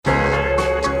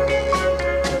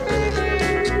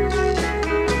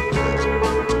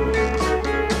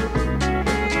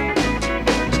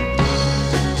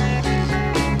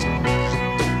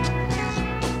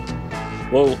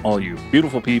Hello, all you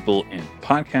beautiful people in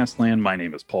podcast land. My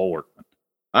name is Paul Workman.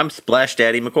 I'm Splash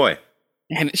Daddy McCoy.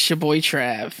 And it's your boy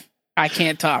Trav. I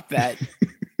can't top that.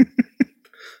 You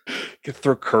can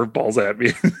throw curveballs at me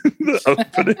in the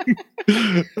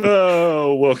opening.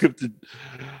 Oh, welcome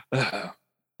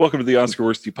to the Oscar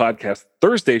Worsty Podcast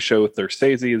Thursday show with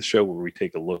Thursese, the show where we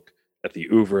take a look at the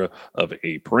oeuvre of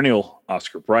a perennial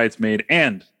Oscar bridesmaid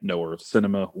and knower of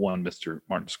cinema, one Mr.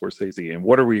 Martin Scorsese. And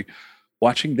what are we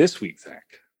watching this week, Zach?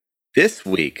 This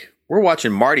week, we're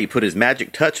watching Marty put his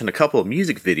magic touch on a couple of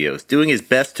music videos, doing his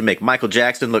best to make Michael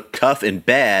Jackson look tough and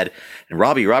bad, and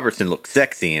Robbie Robertson look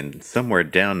sexy and somewhere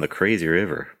down the crazy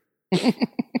river. This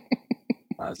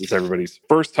is everybody's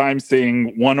first time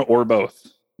seeing one or both.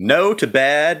 No to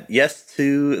bad, yes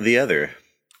to the other.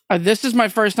 This is my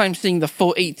first time seeing the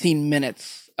full 18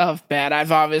 minutes of Bad.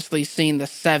 I've obviously seen the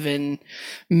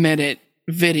 7-minute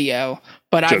video,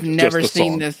 but I've never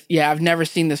seen this. Yeah, I've never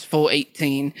seen this full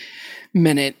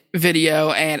 18-minute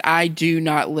video, and I do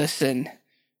not listen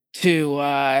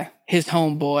to his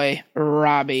homeboy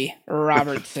Robbie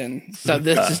Robertson. So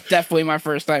this is definitely my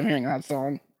first time hearing that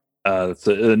song. It's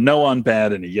a no on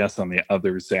Bad and a yes on the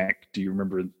other. Zach, do you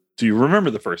remember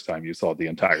the first time you saw the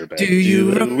entire Bad? Do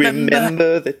you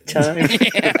remember the time?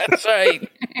 Yeah, that's right.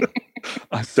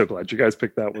 I'm so glad you guys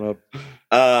picked that one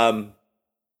up.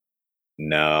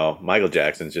 No, Michael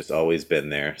Jackson's just always been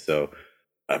there. So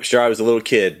I'm sure I was a little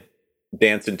kid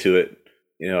dancing to it.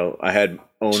 You know, I had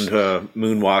owned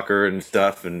Moonwalker and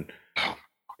stuff, and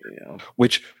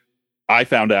which I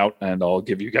found out, and I'll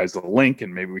give you guys a link,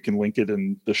 and maybe we can link it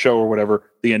in the show or whatever.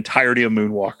 The entirety of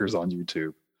Moonwalker's on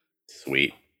YouTube.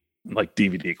 Sweet. Like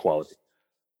DVD quality.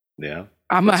 Yeah.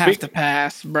 I'm going to have to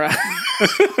pass, bro.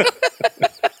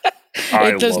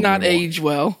 It does not age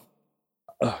well.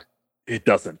 It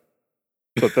doesn't.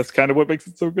 But that's kind of what makes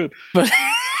it so good. Yeah.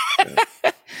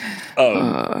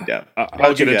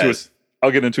 I'll get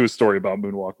into a story about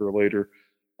Moonwalker later.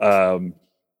 I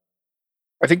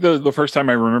think the first time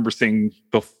I remember seeing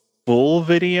the full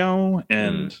video,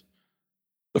 and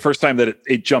the first time that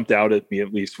it jumped out at me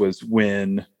at least was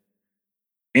when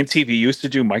MTV used to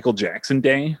do Michael Jackson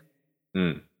Day.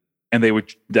 And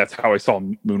that's how I saw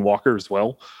Moonwalker as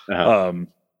well. Uh-huh.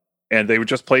 And they would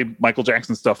just play Michael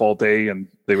Jackson stuff all day, and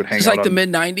they would hang out. It's like the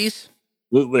mid-90s?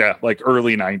 Yeah, like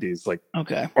early 90s, like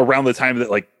around the time that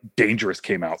like Dangerous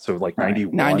came out. So like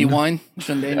 91. 91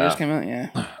 when Dangerous came out, yeah.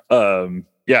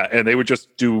 Yeah, and they would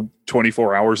just do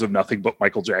 24 hours of nothing but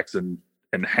Michael Jackson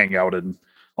and hang out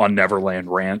on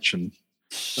Neverland Ranch and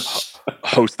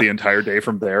host the entire day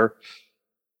from there.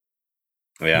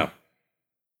 Yeah.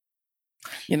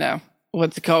 You know,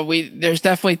 what's it called? There's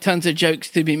definitely tons of jokes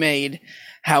to be made.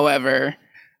 However,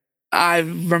 I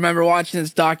remember watching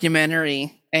this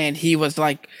documentary, and he was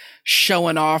like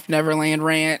showing off Neverland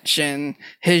Ranch and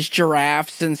his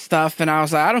giraffes and stuff. And I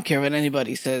was like, I don't care what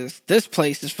anybody says. This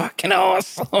place is fucking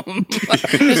awesome.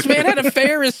 This man had a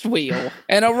Ferris wheel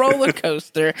and a roller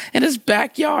coaster in his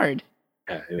backyard.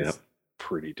 Yeah, it was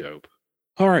pretty dope.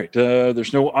 All right.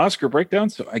 There's no Oscar breakdown,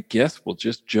 so I guess we'll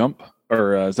just jump.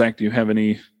 Or Zach, do you have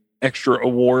any extra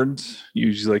awards? You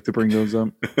usually like to bring those up.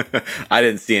 I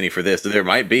didn't see any for this. There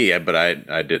might be, but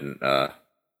I didn't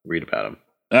read about them.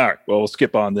 All right. Well, we'll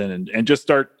skip on then and just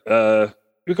start. We'll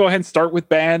go ahead and start with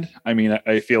Bad. I mean,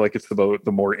 I feel like it's the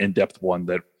more in-depth one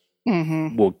that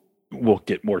we'll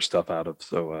get more stuff out of.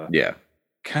 So yeah,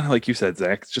 kind of like you said,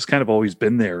 Zach, it's just kind of always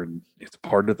been there, and it's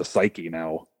part of the psyche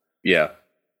now. Yeah.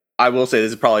 I will say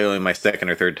this is probably only my second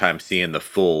or third time seeing the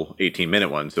full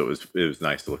 18-minute one, so it was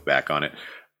nice to look back on it.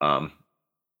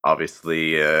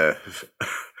 Obviously,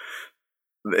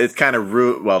 it's kind of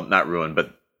not ruined,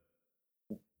 but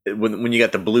when you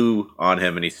got the blue on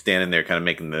him and he's standing there kind of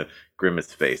making the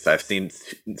grimace face. I've seen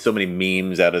so many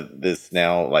memes out of this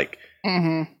now, like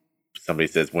somebody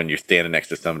says when you're standing next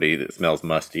to somebody that smells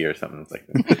musty or something. It's like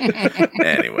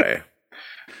anyway,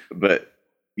 but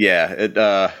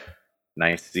yeah,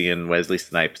 nice seeing Wesley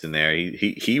Snipes in there.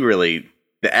 He really,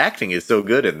 the acting is so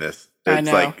good in this.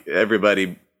 It's like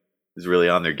everybody is really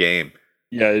on their game.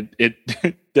 Yeah, it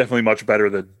definitely much better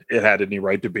than it had any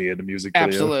right to be in a music video.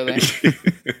 Absolutely.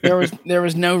 there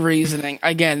was no reasoning.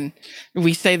 Again,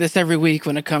 we say this every week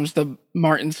when it comes to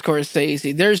Martin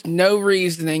Scorsese. There's no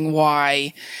reasoning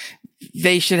why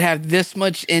they should have this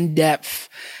much in-depth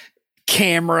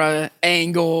camera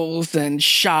angles and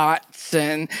shots.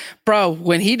 And bro,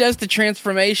 when he does the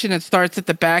transformation, it starts at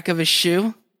the back of his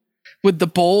shoe with the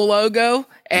Bowl logo,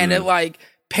 and it like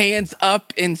pans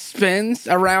up and spins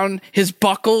around his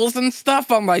buckles and stuff.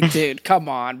 I'm like, dude, come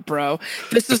on, bro.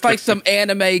 This is like some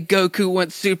anime Goku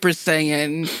went Super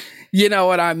Saiyan You know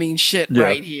what I mean? Shit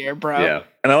right here, bro. Yeah.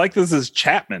 And I like this is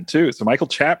Chapman too. So Michael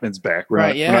Chapman's back. We're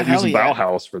not using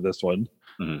Bauhaus for this one.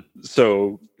 Mm-hmm.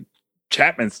 So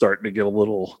Chapman's starting to get a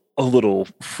little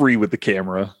free with the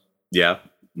camera. Yeah.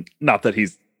 Not that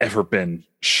he's ever been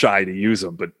shy to use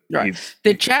them, but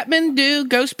did Chapman do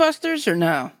Ghostbusters or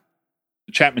no?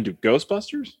 Did Chapman do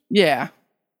Ghostbusters? Yeah.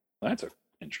 That's an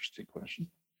interesting question.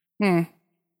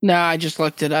 No, I just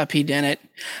looked it up. He didn't.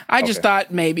 I just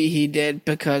thought maybe he did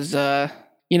because,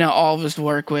 all of his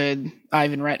work with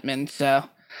Ivan Reitman. So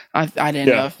I didn't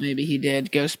know if maybe he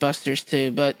did Ghostbusters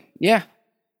too. But yeah,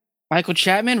 Michael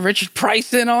Chapman, Richard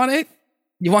Price in on it.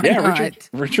 Why not?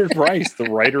 Richard Price, the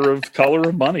writer of Color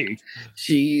of Money.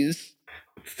 Jeez.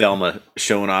 Thelma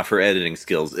showing off her editing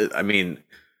skills. I mean,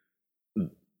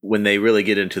 when they really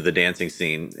get into the dancing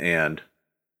scene, and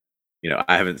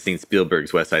I haven't seen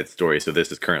Spielberg's West Side Story, so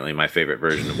this is currently my favorite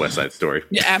version of West Side Story.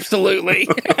 Yeah, absolutely.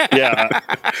 Yeah.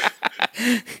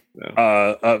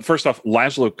 First off,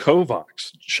 Laszlo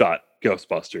Kovacs shot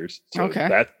Ghostbusters. So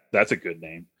that's a good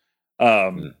name.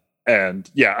 And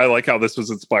yeah, I like how this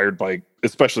was inspired by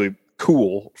especially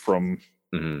Cool from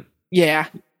Yeah,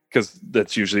 because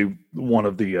that's usually one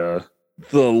of the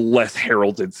less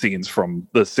heralded scenes from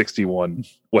the 61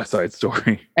 West Side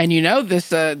Story. And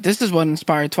this is what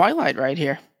inspired Twilight right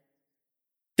here.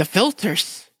 The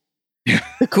filters. Yeah.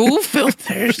 The cool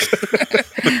filters.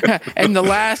 And the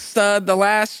last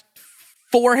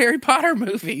 4 Harry Potter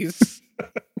movies.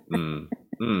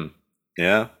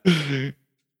 Yeah.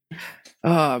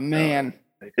 Oh man.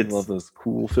 I love those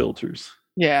cool filters.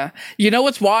 Yeah. You know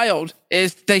what's wild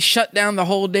is they shut down the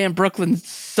whole damn Brooklyn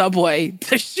subway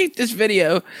to shoot this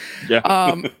video. Yeah.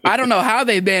 I don't know how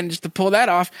they managed to pull that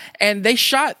off. And they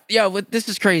shot, this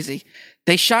is crazy.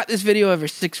 They shot this video over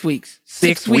 6 weeks.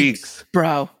 6 weeks,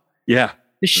 bro. Yeah.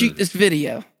 To shoot this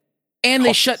video. And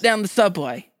they shut down the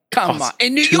subway. Come on.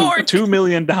 In New York. $2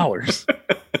 million.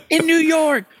 In New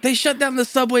York, they shut down the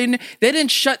subway. They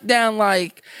didn't shut down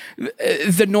like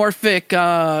the Norfolk,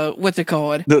 what's it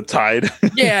called? The Tide.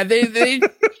 Yeah, they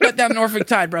shut down Norfolk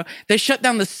Tide, bro. They shut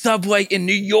down the subway in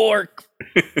New York.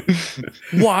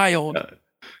 Wild.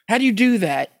 How do you do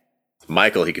that?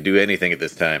 Michael, he could do anything at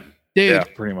this time. Dude, yeah,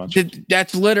 pretty much.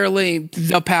 That's literally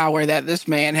the power that this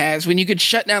man has. When you could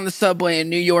shut down the subway in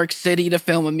New York City to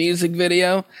film a music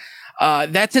video,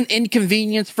 that's an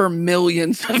inconvenience for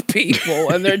millions of people.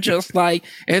 And they're just like,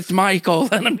 it's Michael,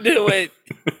 let him do it.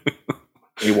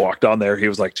 He walked on there. He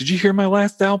was like, did you hear my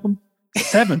last album?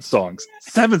 7 songs.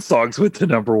 7 songs with the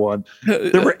number 1.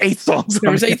 There were 8 songs.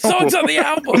 There was 8 songs on the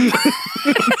album.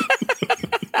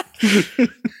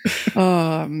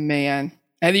 Oh, man.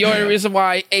 And the only reason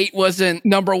why 8 wasn't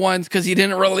number 1 is because he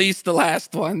didn't release the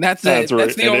last one. That's it. Right.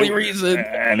 That's the only reason.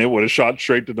 And it would have shot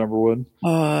straight to number 1.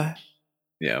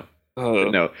 Yeah.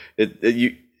 No,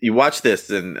 you watch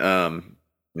this and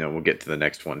we'll get to the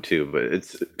next one too, but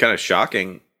it's kind of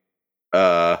shocking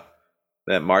that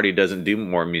Marty doesn't do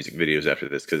more music videos after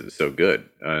this because it's so good.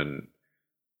 And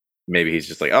maybe he's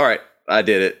just like, all right, I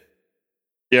did it.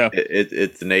 Yeah,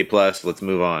 it's an A+. Let's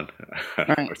move on.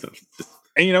 Right.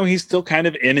 And he's still kind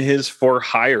of in his for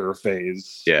hire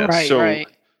phase. Yeah, right.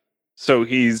 So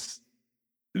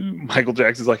Michael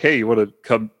Jackson's like, hey, you want to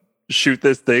come shoot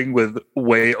this thing with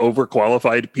way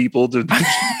overqualified people to do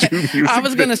music I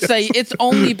was gonna say it's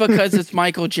only because it's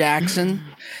Michael Jackson.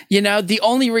 The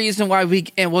only reason why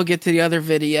we'll get to the other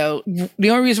video, the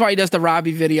only reason why he does the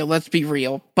Robbie video, let's be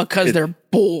real, because they're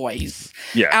boys.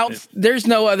 Yeah. There's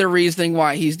no other reason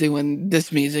why he's doing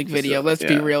this music video. Let's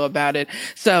be real about it.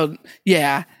 So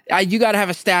yeah, you got to have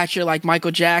a stature like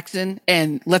Michael Jackson,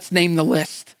 and let's name the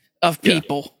list of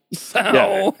people.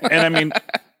 So and I mean.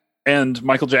 And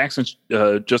Michael Jackson's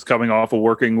just coming off of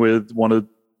working with one of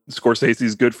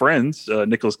Scorsese's good friends,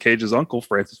 Nicolas Cage's uncle,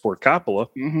 Francis Ford Coppola,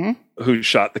 who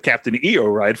shot the Captain EO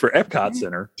ride for Epcot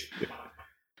Center.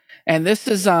 And this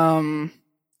is after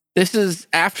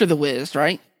The Wiz,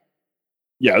 right?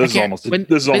 Yeah, this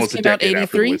is almost a decade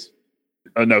after The Wiz.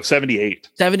 No, 78.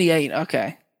 78,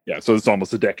 okay. Yeah, so it's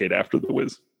almost a decade after The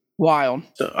Wiz. Wild.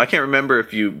 So I can't remember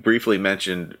if you briefly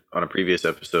mentioned on a previous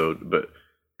episode, but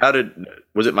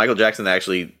was it Michael Jackson that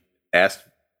actually asked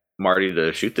Marty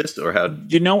to shoot this, or how?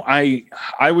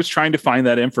 I was trying to find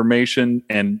that information,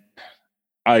 and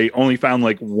I only found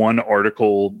like one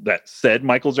article that said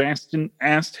Michael Jackson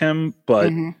asked him,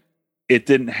 but it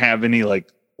didn't have any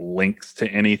like links to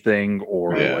anything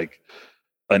or like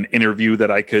an interview that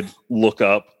I could look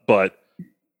up. But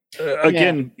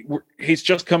again, he's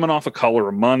just coming off a Color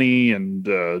of Money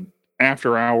and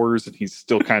After Hours, and he's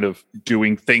still kind of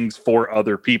doing things for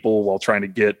other people while trying to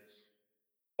get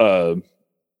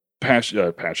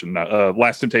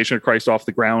Last Temptation of Christ off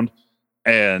the ground.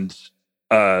 And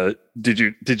did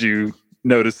you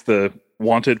notice the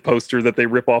Wanted poster that they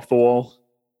rip off the wall?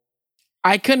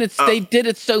 I couldn't. They did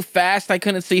it so fast. I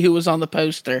couldn't see who was on the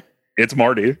poster. It's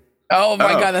Marty. Oh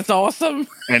my god, that's awesome!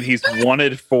 And he's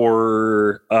wanted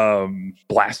for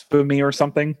blasphemy or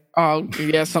something. Oh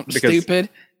yeah, something stupid.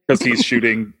 Because he's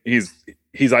shooting. He's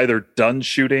either done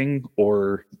shooting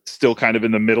or still kind of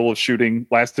in the middle of shooting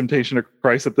Last Temptation of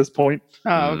Christ at this point.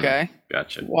 Oh, okay.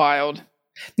 Gotcha. Wild.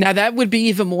 Now that would be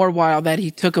even more wild that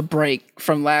he took a break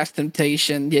from Last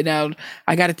Temptation. You know,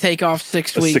 I got to take off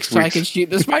 6 weeks so I can shoot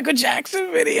this Michael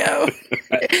Jackson video.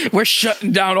 We're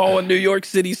shutting down all of New York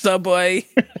City subway.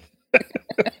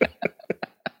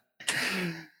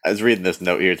 I was reading this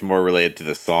note here. It's more related to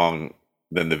the song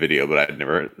than the video, but I'd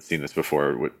never seen this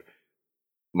before.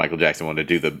 Michael Jackson wanted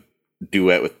to do the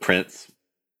duet with Prince.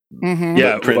 Mm-hmm.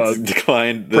 Yeah, Prince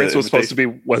declined. Prince was supposed to be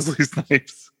Wesley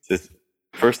Snipes. Says,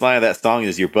 first line of that song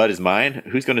is "Your butt is mine."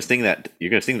 Who's going to sing that? You're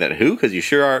going to sing that to who? Because you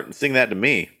sure aren't singing that to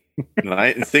me. And I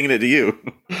ain't singing it to you.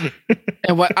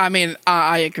 And what I mean,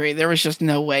 I agree. There was just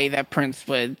no way that Prince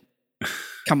would.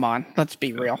 Come on, let's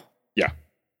be real. Yeah,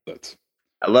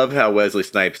 I love how Wesley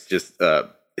Snipes just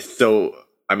is so.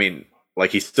 I mean,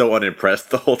 like he's so unimpressed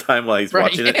the whole time while he's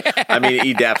watching it. I mean,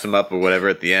 he daps him up or whatever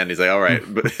at the end. He's like, "All right,"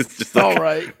 but it's just like, all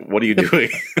right. What are you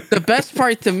doing? The best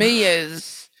part to me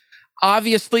is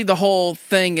obviously the whole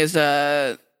thing is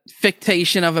a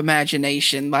fictation of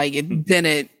imagination. Like it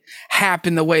didn't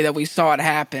happen the way that we saw it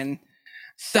happen.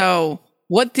 So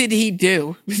what did he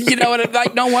do? You know, and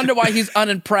like no wonder why he's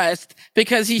unimpressed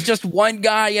because he's just one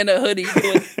guy in a hoodie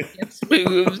doing dance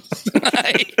moves.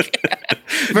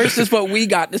 Versus what we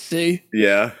got to see.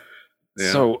 Yeah.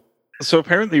 So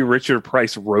apparently Richard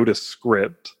Price wrote a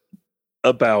script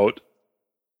about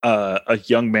a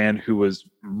young man who was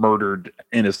murdered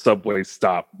in a subway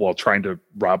stop while trying to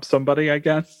rob somebody, I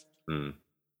guess.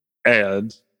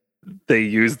 And they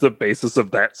used the basis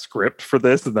of that script for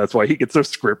this, and that's why he gets a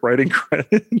script writing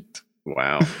credit.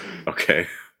 Wow. Okay.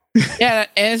 Yeah,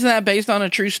 and isn't that based on a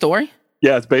true story?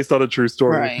 Yeah, it's based on a true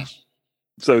story. Right.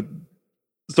 So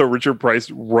Richard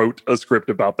Price wrote a script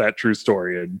about that true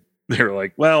story, and they were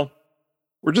like, well,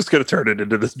 we're just going to turn it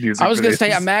into this music. I was going to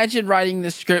say, imagine writing the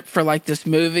script for like this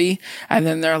movie, and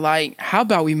then they're like, how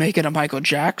about we make it a Michael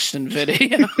Jackson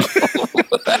video?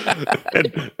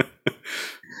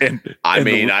 and I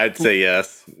mean, I'd say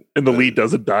yes. And the lead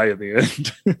doesn't die in the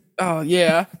end. Oh,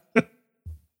 yeah.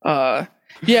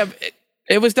 Yeah,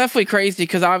 it was definitely crazy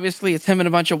because obviously it's him and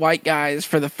a bunch of white guys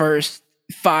for the first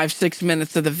 5-6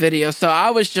 minutes of the video. So I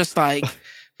was just like,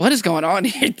 what is going on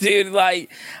here, dude? Like,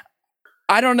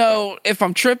 I don't know if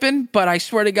I'm tripping, but I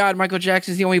swear to God, Michael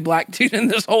Jackson's the only black dude in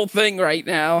this whole thing right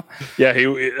now. Yeah,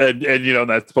 and you know,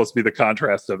 that's supposed to be the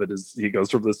contrast of it is he goes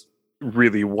from this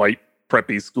really white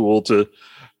preppy school to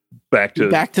back to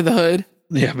the hood.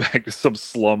 Yeah, back to some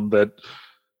slum that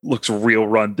looks real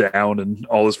run down and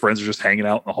all his friends are just hanging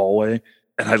out in the hallway.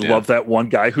 And I love that one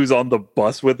guy who's on the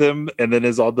bus with him and then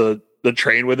is on the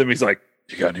train with him. He's like,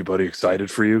 you got anybody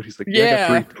excited for you? He's like, yeah,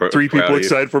 I got three people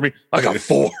excited for me. I got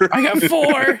 4. I got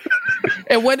 4.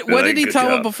 And what did he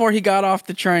tell him before he got off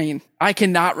the train? I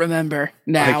cannot remember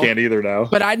now. I can't either now.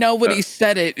 But I know when he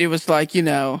said it, it was like, you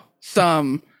know,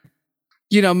 some,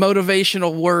 you know,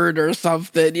 motivational word or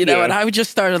something, you know, and I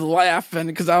just started laughing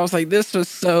because I was like, this was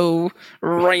so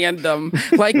random.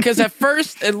 Like, because at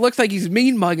first it looks like he's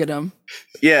mean mugging him.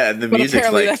 Yeah, and the music's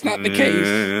apparently like, that's not the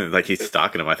case. Like he's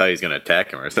stalking him. I thought he was going to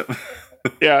attack him or something.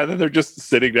 Yeah, and then they're just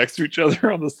sitting next to each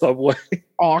other on the subway.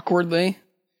 Awkwardly.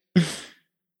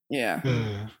 Yeah.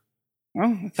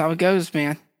 Well, that's how it goes,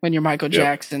 man. When you're Michael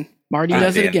Jackson. Marty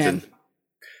does it again.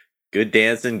 Good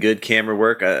dancing, good camera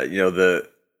work. You know, the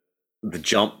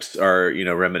jumps are, you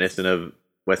know, reminiscent of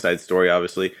West Side Story,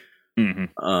 obviously.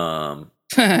 I'm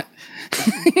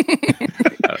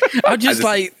just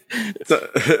like...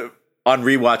 So, on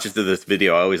rewatches of this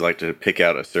video, I always like to pick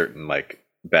out a certain, like,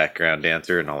 background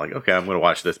dancer, and I'm like, okay, I'm going to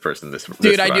watch this person.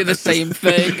 Dude, I do the same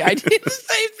thing. I did the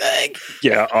same thing.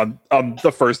 Yeah, on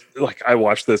the first, like, I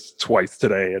watched this twice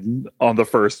today, and on the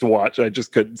first watch, I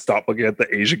just couldn't stop looking at the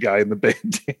Asian guy in the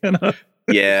bandana.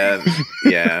 Yeah,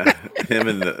 him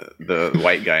and the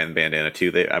white guy in the bandana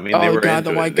too. They were. God,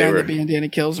 the white guy in the bandana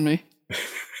kills me.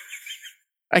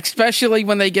 Especially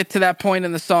when they get to that point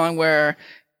in the song where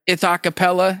it's a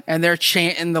cappella and they're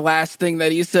chanting the last thing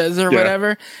that he says or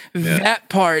whatever. Yeah. That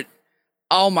part,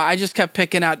 oh my, I just kept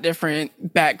picking out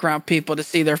different background people to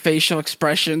see their facial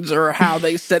expressions or how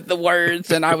they said the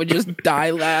words, and I would just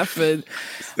die laughing.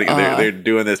 They're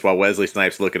doing this while Wesley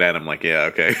Snipes looking at him like, yeah,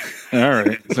 okay. All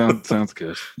right. Sounds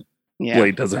good. Yeah.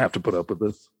 Blade doesn't have to put up with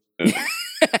this.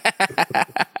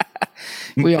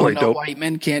 We all Blade know don't- white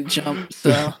men can't jump,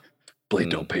 so Blade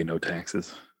don't pay no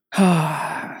taxes.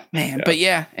 man. Yeah. But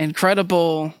yeah,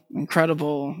 incredible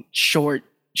short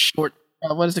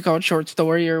what is it called? Short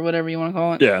story or whatever you want to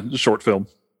call it? Yeah, the short film.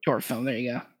 Short film. There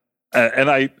you go. And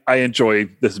I enjoy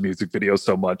this music video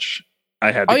so much.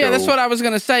 I had to go, That's what I was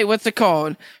gonna say. What's it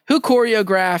called? Who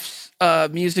choreographs a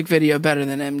music video better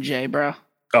than MJ, bro?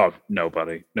 Oh,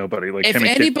 nobody. Like If him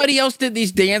and Kid- anybody else did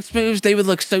these dance moves, they would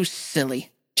look so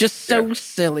silly. Just so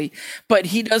silly. But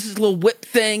he does his little whip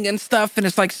thing and stuff, and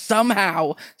it's like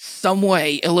somehow, some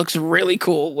way, it looks really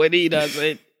cool when he does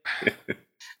it.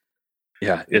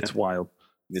 Yeah, it's wild.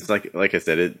 It's like I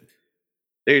said,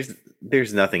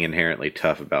 there's nothing inherently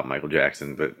tough about Michael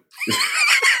Jackson, but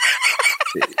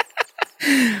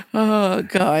Oh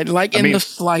God, like in the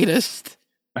slightest.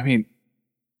 I mean,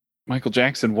 Michael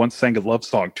Jackson once sang a love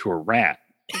song to a rat.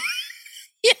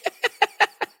 Yeah.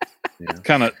 It's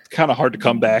kind of hard to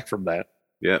come back from that.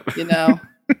 yeah.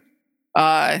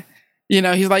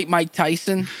 He's like Mike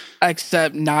Tyson,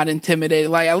 except not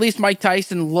intimidating. Like at least Mike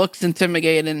Tyson looks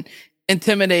intimidating,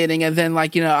 and then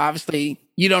obviously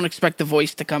you don't expect the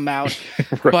voice to come out.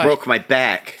 Right. But Broke my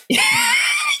back.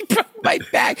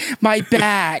 my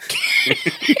back.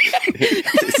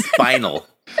 Spinal.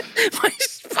 My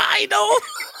spinal.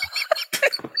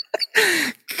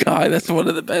 God, that's one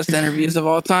of the best interviews of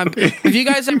all time. Have you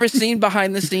guys ever seen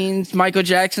behind the scenes Michael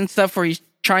Jackson stuff where he's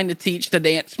trying to teach the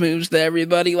dance moves to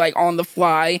everybody, like on the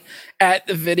fly at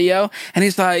the video? And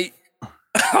he's like,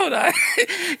 hold on.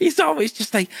 He's always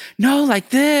just like, no, like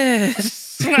this.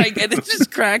 Like, and it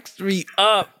just cracks me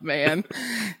up, man.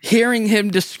 Hearing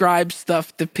him describe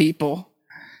stuff to people.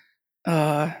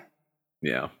 Yeah.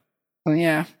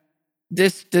 Yeah.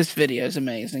 This video is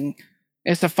amazing.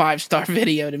 It's a 5-star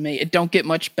video to me. It don't get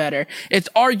much better. It's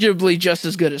arguably just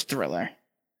as good as Thriller.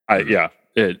 I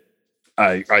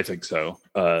think so.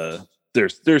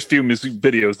 There's few music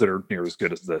videos that are near as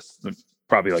good as this.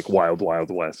 Probably like Wild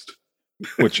Wild West,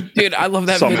 which Dude, I love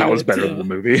that somehow video is better too. than the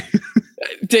movie.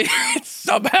 Dude, it's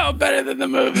somehow better than the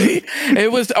movie.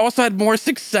 It was also had more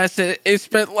success. It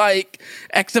spent like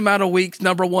X amount of weeks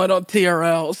 #1 on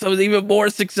TRL, so it was even more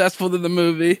successful than the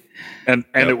movie. and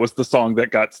it was the song that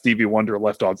got Stevie Wonder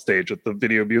left on stage at the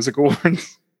Video Music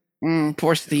Awards.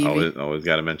 Poor Stevie. Always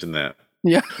got to mention that.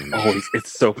 Yeah. Always,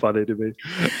 it's so funny to me.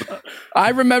 I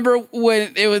remember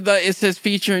when it says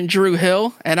featuring Drew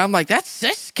Hill, and I'm like, that's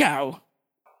Cisco.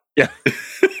 Yeah.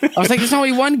 I was like, there's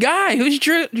only one guy. Who's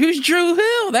Drew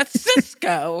Hill? That's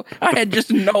Cisco. I had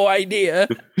just no idea.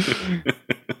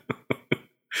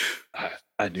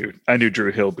 I knew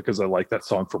Drew Hill because I like that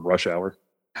song from Rush Hour.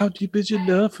 How deep is your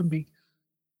love for me?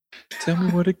 Tell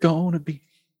me what it gonna be.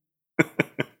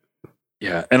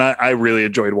 Yeah, and I really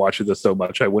enjoyed watching this so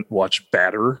much. I went and watched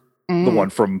Batter, the one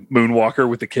from Moonwalker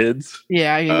with the kids.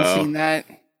 Yeah, I haven't seen that.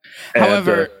 And,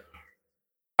 However,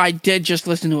 I did just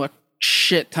listen to a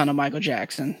shit ton of Michael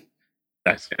Jackson.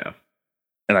 Nice. Yeah.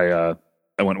 And I went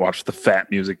and watched the Fat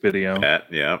music video,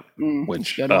 Yeah.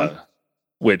 which good one.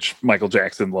 which Michael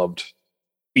Jackson loved.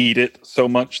 Eat It so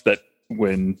much that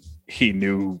when he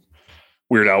knew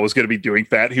Weird Al was going to be doing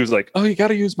Fat, he was like, "Oh, you got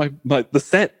to use the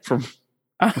set from."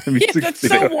 Yeah, that's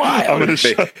so I'm wild. gonna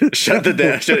Shut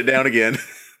it down again.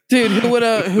 Dude,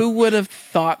 who would have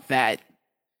thought that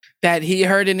he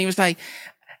heard it and he was like,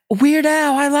 Weird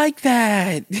Al, I like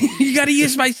that. You got to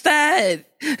use my set.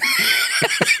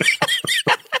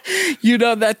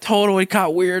 That totally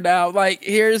caught Weird Al. Like,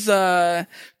 here's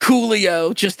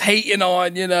Coolio just hating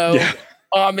on,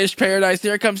 Amish Paradise.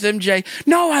 Here comes MJ.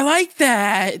 No, I like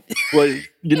that. Well,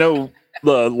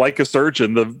 the Like a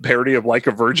Surgeon, the parody of Like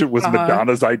a Virgin was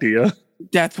Madonna's idea.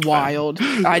 That's wild.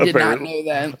 I did not know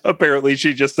that. Apparently,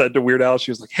 she just said to Weird Al, she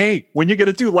was like, "Hey, when you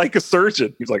gonna do Like a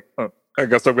Surgeon?" He's like, "Oh, I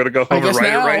guess I'm gonna go home and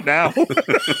write it right now."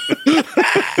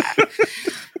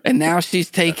 And now she's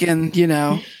taking,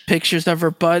 pictures of her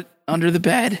butt under the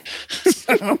bed.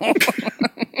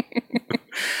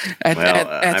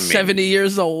 at 70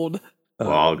 years old.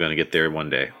 We're all gonna get there one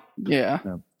day. Yeah.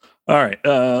 All right.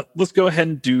 Let's go ahead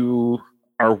and do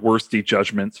our worsty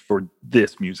judgments for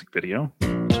this music video.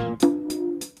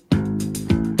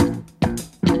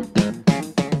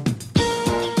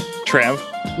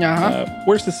 Trav,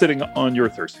 where's this sitting on your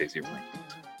Thursese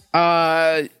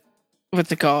rank?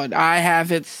 What's it called? I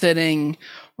have it sitting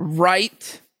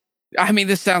right. I mean,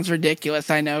 this sounds ridiculous,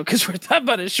 I know, because we're talking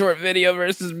about a short video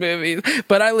versus movies,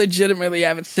 but I legitimately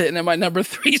have it sitting in my number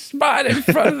 3 spot in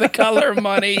front of The Color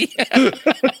Money.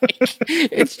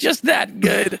 It's just that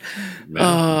good.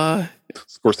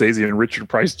 Scorsese and Richard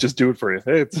Price just do it for you.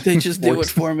 Hey, they just do it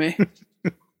for me.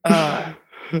 Uh,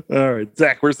 All right,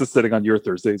 Zach, where's this sitting on your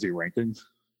Thursese rankings?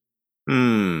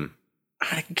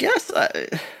 I guess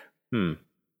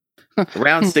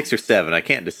around 6 or 7. I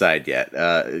can't decide yet.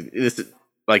 This is,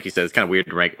 like you said, it's kind of weird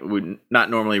to rank. We're not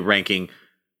normally ranking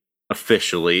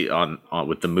officially on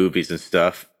with the movies and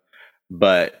stuff,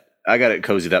 but I got it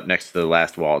cozied up next to The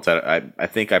Last Waltz. I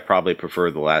think I probably prefer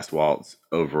The Last Waltz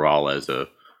overall as a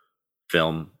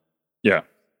film. Yeah.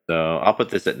 So I'll put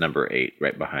this at number 8,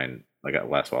 right behind. I got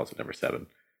Last Waltz at number 7.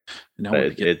 Now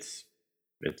it's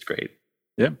great.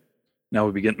 Yeah. Now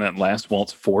we'll be getting that Last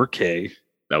Waltz 4K.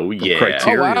 Oh yeah.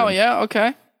 Criterion. oh wow, yeah,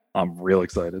 okay. I'm real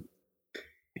excited.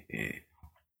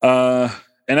 And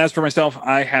as for myself,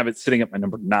 I have it sitting at my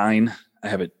number 9. I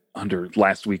have it under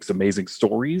last week's Amazing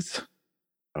Stories.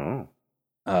 Oh.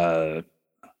 I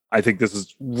think this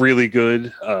is really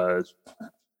good.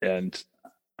 And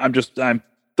I'm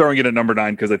throwing it at number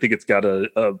 9 because I think it's got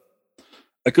a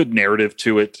good narrative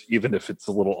to it, even if it's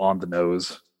a little on the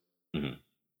nose. Mm-hmm.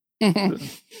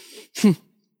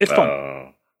 It's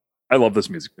fun. I love this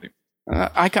music video.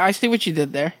 I see what you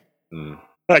did there.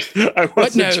 I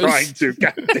wasn't trying to.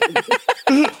 God damn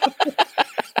it.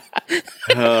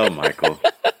 Oh, Michael.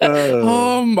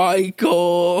 Oh,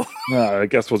 Michael. I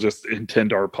guess we'll just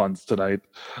intend our puns tonight.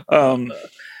 All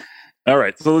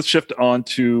right, so let's shift on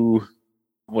to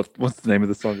what's the name of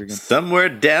the song again? Somewhere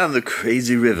Down the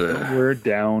Crazy River. Somewhere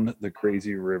Down the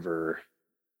Crazy River.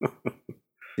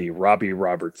 The Robbie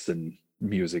Robertson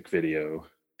music video.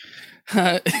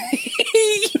 Oh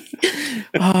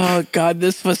God,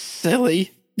 this was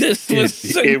silly. This was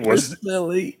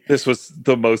silly. This was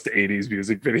the most 80s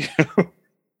music video.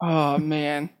 Oh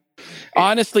man.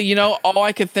 Honestly, all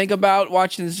I could think about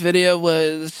watching this video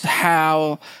was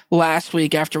how last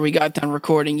week after we got done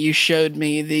recording, you showed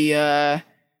me the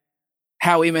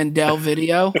Howie Mandel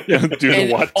video. Yeah,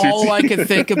 and all I could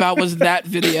think about was that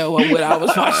video when I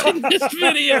was watching this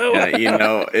video.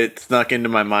 Yeah, it snuck into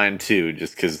my mind too,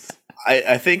 just because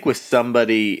I think with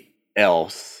somebody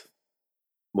else,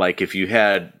 like if you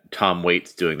had Tom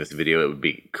Waits doing this video, it would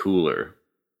be cooler.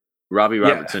 Robbie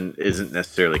Robertson isn't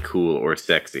necessarily cool or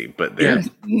sexy, but they're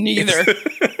neither.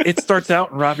 It starts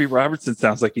out and Robbie Robertson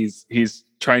sounds like he's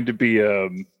trying to be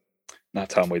not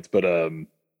Tom Waits, but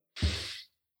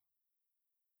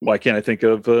why can't I think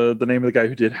of the name of the guy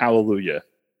who did Hallelujah?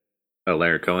 Oh,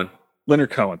 Leonard Cohen.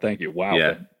 Leonard Cohen, thank you. Wow.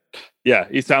 Yeah. Yeah,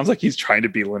 he sounds like he's trying to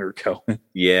be Leonard Cohen.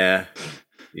 Yeah.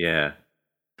 Yeah.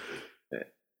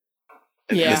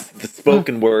 The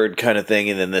spoken word kind of thing,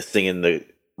 and then this singing the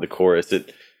chorus.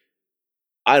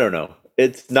 I don't know.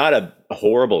 It's not a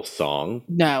horrible song.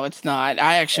 No, it's not.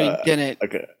 I actually didn't.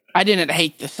 Okay. I didn't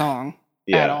hate the song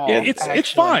at all. Yeah,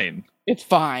 it's fine. It's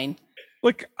fine.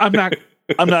 Like I'm not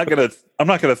gonna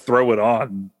throw it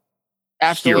on.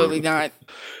 Absolutely not.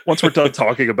 Once we're done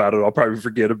talking about it, I'll probably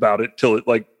forget about it till it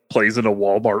like plays in a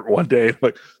Walmart one day.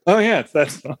 Like, oh yeah, it's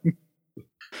that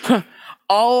song.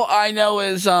 All I know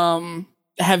is,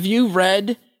 have you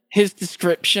read his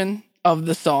description of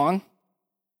the song?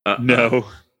 No.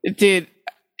 Dude,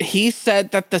 he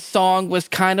said that the song was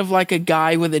kind of like a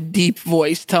guy with a deep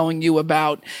voice telling you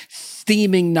about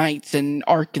steaming nights in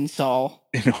Arkansas.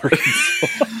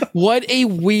 What a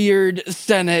weird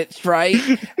sentence, right?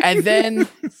 And then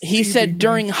he said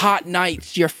during hot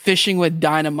nights, you're fishing with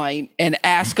dynamite and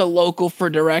ask a local for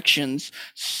directions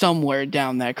somewhere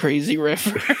down that crazy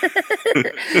river.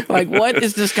 Like, what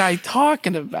is this guy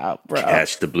talking about, bro?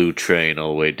 Catch the blue train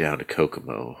all the way down to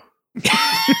Kokomo.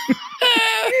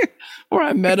 Where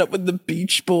I met up with the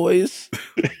Beach Boys.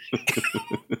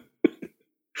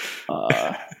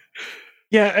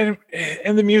 Yeah,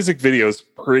 and the music video is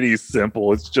pretty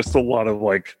simple. It's just a lot of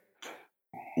like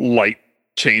light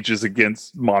changes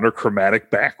against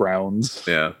monochromatic backgrounds.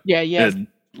 Yeah. And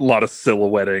a lot of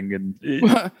silhouetting and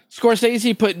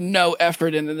Scorsese put no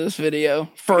effort into this video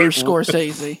for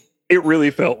Scorsese. It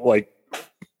really felt like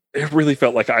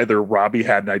either Robbie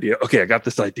had an idea. Okay, I got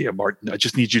this idea, Martin. I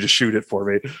just need you to shoot it for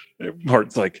me.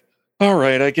 Martin's like, all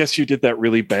right, I guess you did that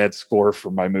really bad score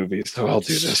for my movie, so I'll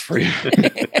do this for you.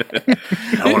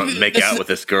 I want to make out with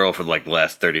this girl for like the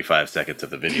last 35 seconds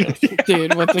of the video.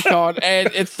 Dude, what's it called?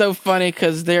 And it's so funny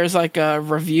because there's like a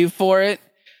review for it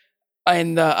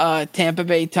in the Tampa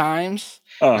Bay Times.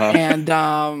 Uh-huh.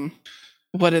 And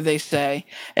what did they say?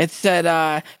 It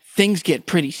said, things get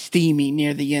pretty steamy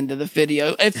near the end of the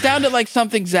video. It sounded like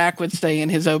something Zach would say in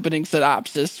his opening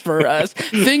synopsis for us.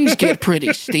 Things get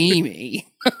pretty steamy.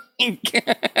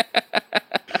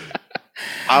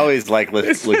 I always like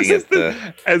looking at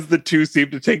as the two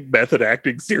seem to take method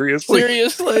acting seriously.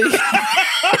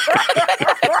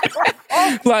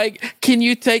 Like, can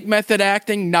you take method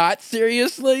acting not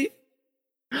seriously?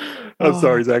 I'm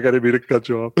sorry, Zach. I didn't mean to cut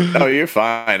you off. Oh, you're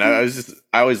fine. I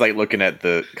always like looking at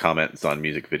the comments on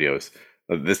music videos.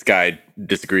 This guy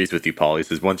disagrees with you, Paul. He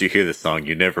says, once you hear this song,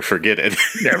 you never forget it.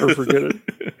 Never forget it.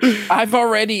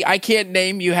 I can't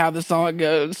name you how the song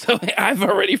goes, so I've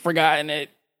already forgotten it.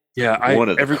 Yeah, one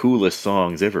of the coolest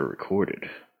songs ever recorded.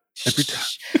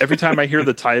 Every time I hear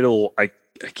the title, I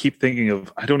keep thinking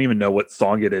of, I don't even know what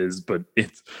song it is, but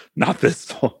it's not this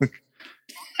song.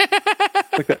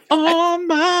 Like that, on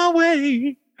my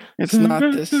way. It's not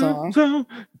this song.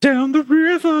 Down the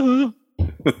river.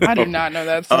 I did not know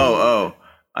that song. Oh.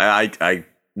 I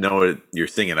know what you're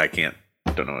singing. I don't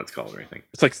know what it's called or anything.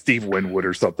 It's like Steve Winwood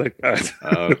or something.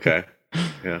 Okay.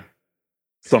 Yeah.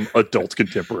 Some adult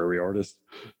contemporary artist.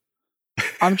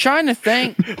 I'm trying to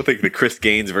think. I think the Chris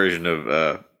Gaines version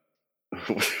of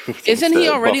isn't he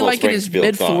already Buffalo like in his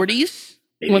mid 40s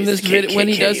when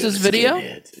he does this video?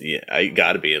 Yeah, I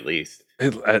got to be at least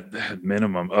at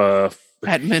minimum. At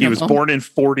minimum, he was born in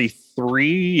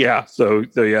 43. Yeah, so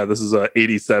yeah, this is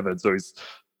 87. So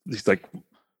he's like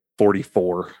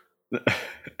 44,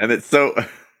 and it's so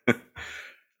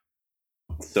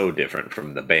different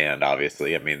from the band.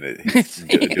 Obviously, I mean, this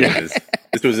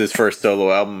was his first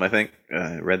solo album. I think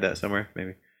I read that somewhere,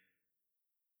 maybe.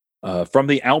 From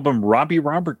the album Robbie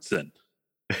Robertson.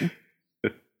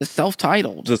 The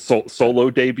self-titled. The solo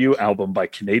debut album by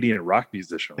Canadian rock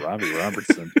musician Robbie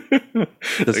Robertson.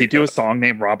 Does he do a song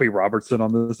named Robbie Robertson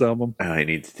on this album? Oh, he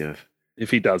needs to. If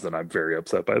he doesn't, I'm very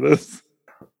upset by this.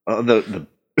 Oh, the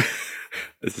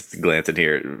just glancing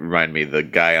here, it reminded me the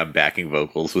guy on backing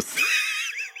vocals was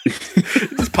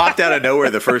just popped out of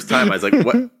nowhere the first time. I was like,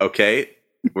 what? Okay,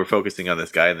 we're focusing on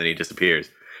this guy, and then he disappears.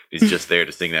 He's just there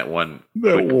to sing that one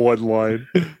line.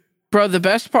 Bro, the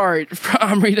best part,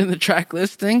 I'm reading the track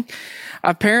listing.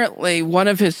 Apparently, one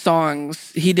of his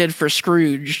songs he did for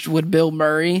Scrooge with Bill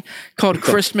Murray called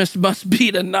Christmas Must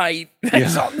Be Tonight.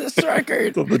 That's on this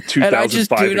record. So the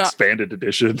 2005 expanded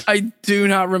edition. I do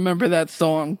not remember that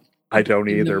song. I don't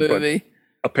either, but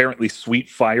apparently Sweet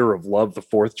Fire of Love, the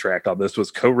fourth track on this,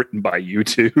 was co-written by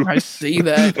U2. I see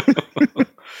that.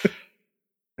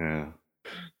 Yeah.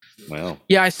 Well.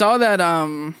 Yeah, I saw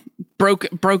that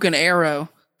Broken Arrow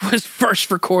was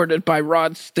first recorded by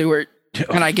Rod Stewart,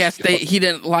 and I guess he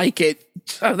didn't like it,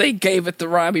 so they gave it to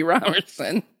Robbie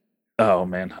Robertson. Oh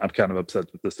man, I'm kind of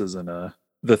upset that this isn't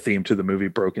the theme to the movie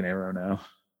Broken Arrow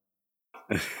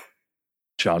now.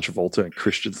 John Travolta and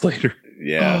Christian Slater.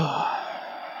 Yeah.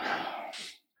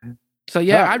 So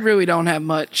yeah, I really don't have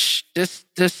much.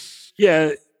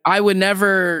 Yeah, I would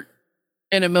never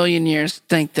in a million years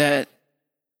think that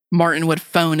Martin would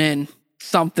phone in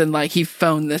something like he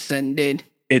phoned this in, dude.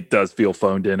 It does feel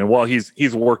phoned in, and while he's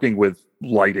working with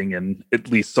lighting in at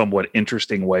least somewhat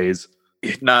interesting ways,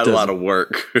 not a lot of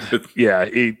work. Yeah,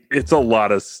 it's a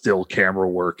lot of still camera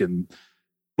work and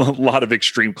a lot of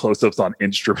extreme close-ups on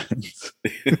instruments.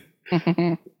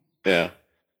 Yeah,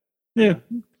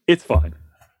 it's fine.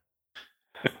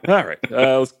 All right,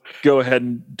 let's go ahead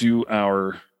and do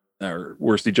our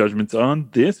worsty judgments on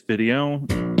this video.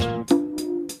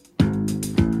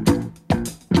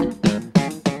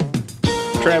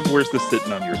 Trav, where's this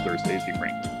sitting on your Thursese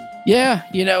ranking? Yeah,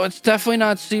 it's definitely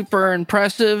not super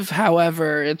impressive.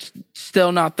 However, it's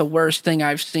still not the worst thing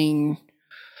I've seen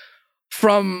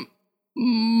from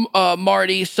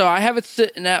Marty. So I have it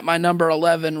sitting at my number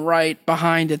 11, right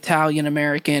behind Italian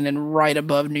American and right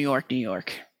above New York, New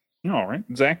York. All right.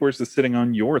 Zach, where's this sitting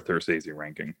on your Thursese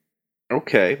ranking?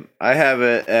 Okay. I have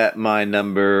it at my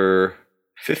number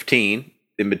 15,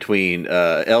 in between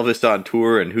Elvis on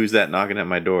Tour and Who's That Knocking at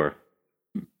My Door.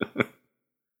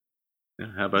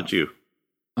 How about you?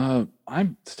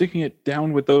 I'm sticking it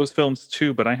down with those films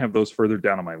too, but I have those further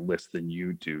down on my list than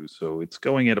you do. So it's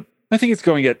going at I think it's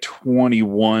going at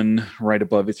 21, right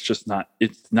above. It's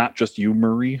not just you,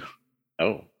 Murray.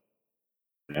 Oh,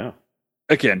 yeah.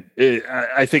 Again,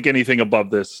 I think anything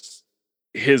above this,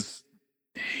 his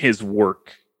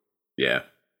work, yeah,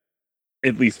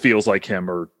 at least feels like him,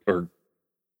 or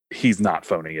he's not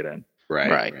phoning it in.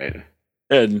 Right.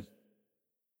 And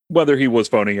whether he was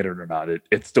phoning it in or not,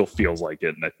 it still feels like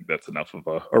it, and I think that's enough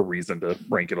of a reason to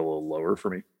rank it a little lower for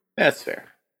me. That's fair.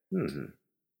 Mm-hmm.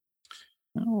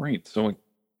 All right, so I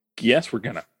guess we're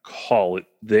gonna call it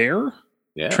there.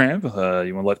 Yeah. Trav,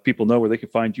 you want to let people know where they can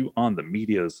find you on the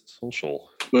media's social?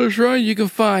 That's right. You can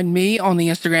find me on the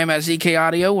Instagram at ZK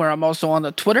Audio, where I'm also on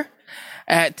the Twitter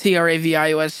at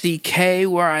TRAVIOSCK,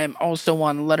 where I am also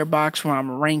on Letterboxd, where I'm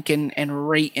ranking and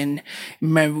rating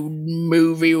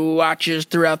movie watches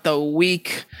throughout the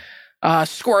week.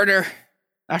 Squirter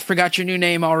I forgot your new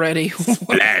name already.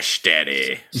 Splash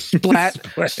Daddy.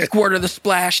 Squirter the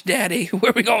Splash Daddy.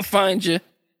 Where we gonna find you?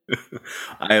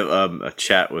 I have a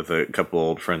chat with a couple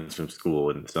old friends from school,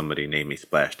 and somebody named me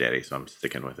Splash Daddy, so I'm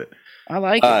sticking with it. I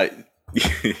like it.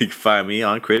 You can find me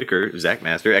on Critiker,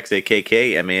 Zachmaster,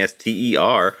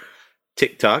 XAKKMASTER,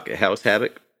 TikTok, House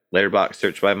Havoc, Letterboxd,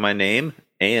 search by my name,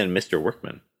 and Mr.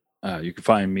 Workman. You can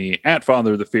find me at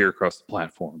Father of the Fear across the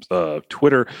platforms of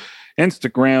Twitter,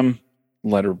 Instagram,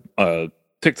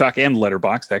 TikTok, and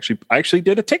Letterboxd. I actually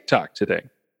did a TikTok today.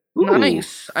 Ooh.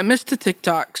 Nice. I missed the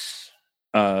TikToks.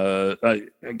 I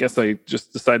guess I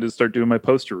just decided to start doing my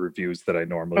poster reviews that I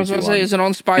normally do. I was going to say, is it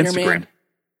on Spider-Man? Instagram.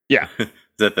 Yeah. Is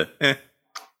that the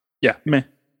Yeah, meh.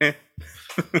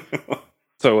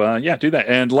 So, do that.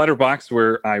 And Letterboxd,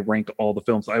 where I rank all the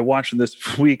films I watched. And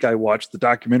this week, I watched the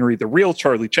documentary, The Real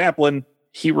Charlie Chaplin.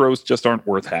 Heroes just aren't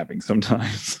worth having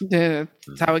sometimes. Yeah,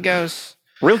 that's how it goes.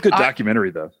 Real good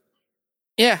documentary, though.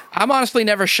 Yeah, I'm honestly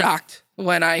never shocked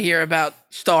when I hear about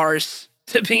stars,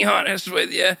 to be honest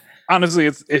with you.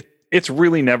 Honestly, it's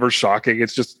really never shocking.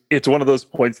 It's one of those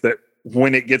points that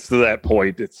when it gets to that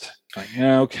point, it's like,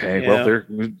 okay, well,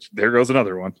 there goes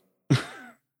another one.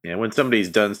 Yeah, when somebody's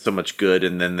done so much good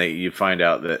and then you find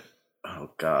out that, oh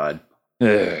God,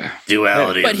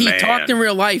 duality. But of he man. talked in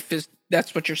real life.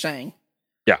 That's what you're saying?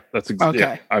 Yeah, that's exactly.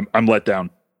 Okay. Yeah, I'm let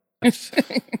down.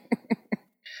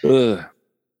 So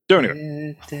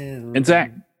anyway, and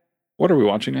Zach, what are we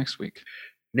watching next week?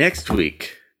 Next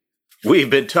week, we've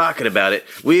been talking about it.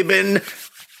 We've been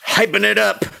hyping it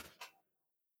up.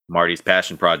 Marty's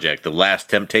Passion Project, The Last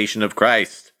Temptation of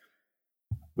Christ,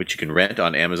 which you can rent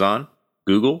on Amazon,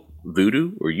 Google,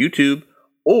 Vudu, or YouTube,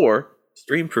 or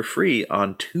stream for free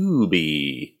on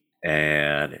Tubi.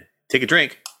 And take a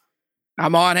drink.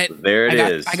 I'm on it. There it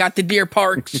is. I got the Deer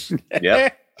Parks.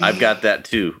 Yep, I've got that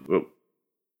too. Whoa.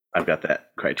 I've got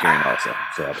that criterion also,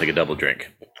 so I'll take a double drink.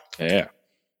 Yeah.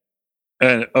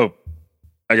 And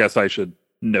I guess I should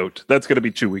note that's going to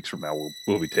be 2 weeks from now.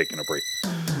 We'll be taking a break.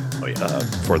 Oh yeah,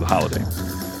 for the holiday.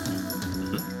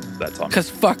 That's on. Because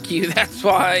fuck you. That's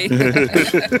why.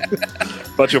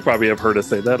 But you'll probably have heard us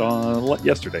say that on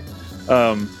yesterday.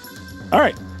 All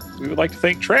right. We would like to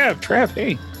thank Trav. Trav,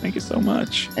 hey, thank you so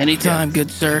much. Anytime,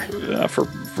 good sir.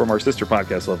 From our sister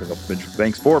podcast, Loving Up Adventure.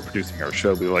 Thanks for producing our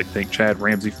show. We would like to thank Chad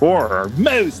Ramsey for our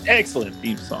most excellent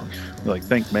theme song. We'd like to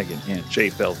thank Megan and Jay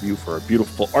Bellevue for our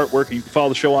beautiful artwork. You can follow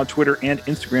the show on Twitter and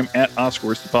Instagram at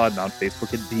OscarWorstyPod and on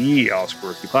Facebook at The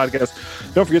OscarWorsty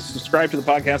Podcast. Don't forget to subscribe to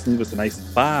the podcast and leave us a nice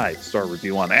 5-star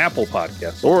review on Apple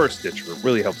Podcasts or Stitcher. It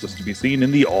really helps us to be seen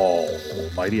in the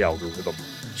almighty algorithm.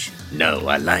 No,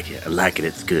 I like it. I like it.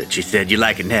 It's good. She said you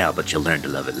like it now, but you'll learn to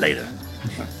love it later.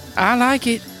 I like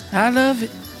it. I love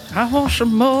it. I want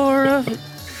some more of it.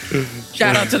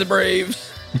 Shout out to the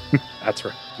Braves. That's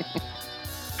right.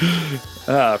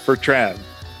 For Trav,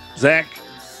 Zach,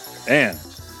 and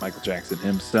Michael Jackson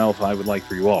himself, I would like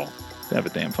for you all to have a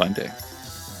damn fun day.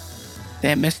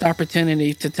 That missed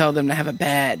opportunity to tell them to have a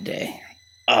bad day.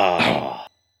 Oh.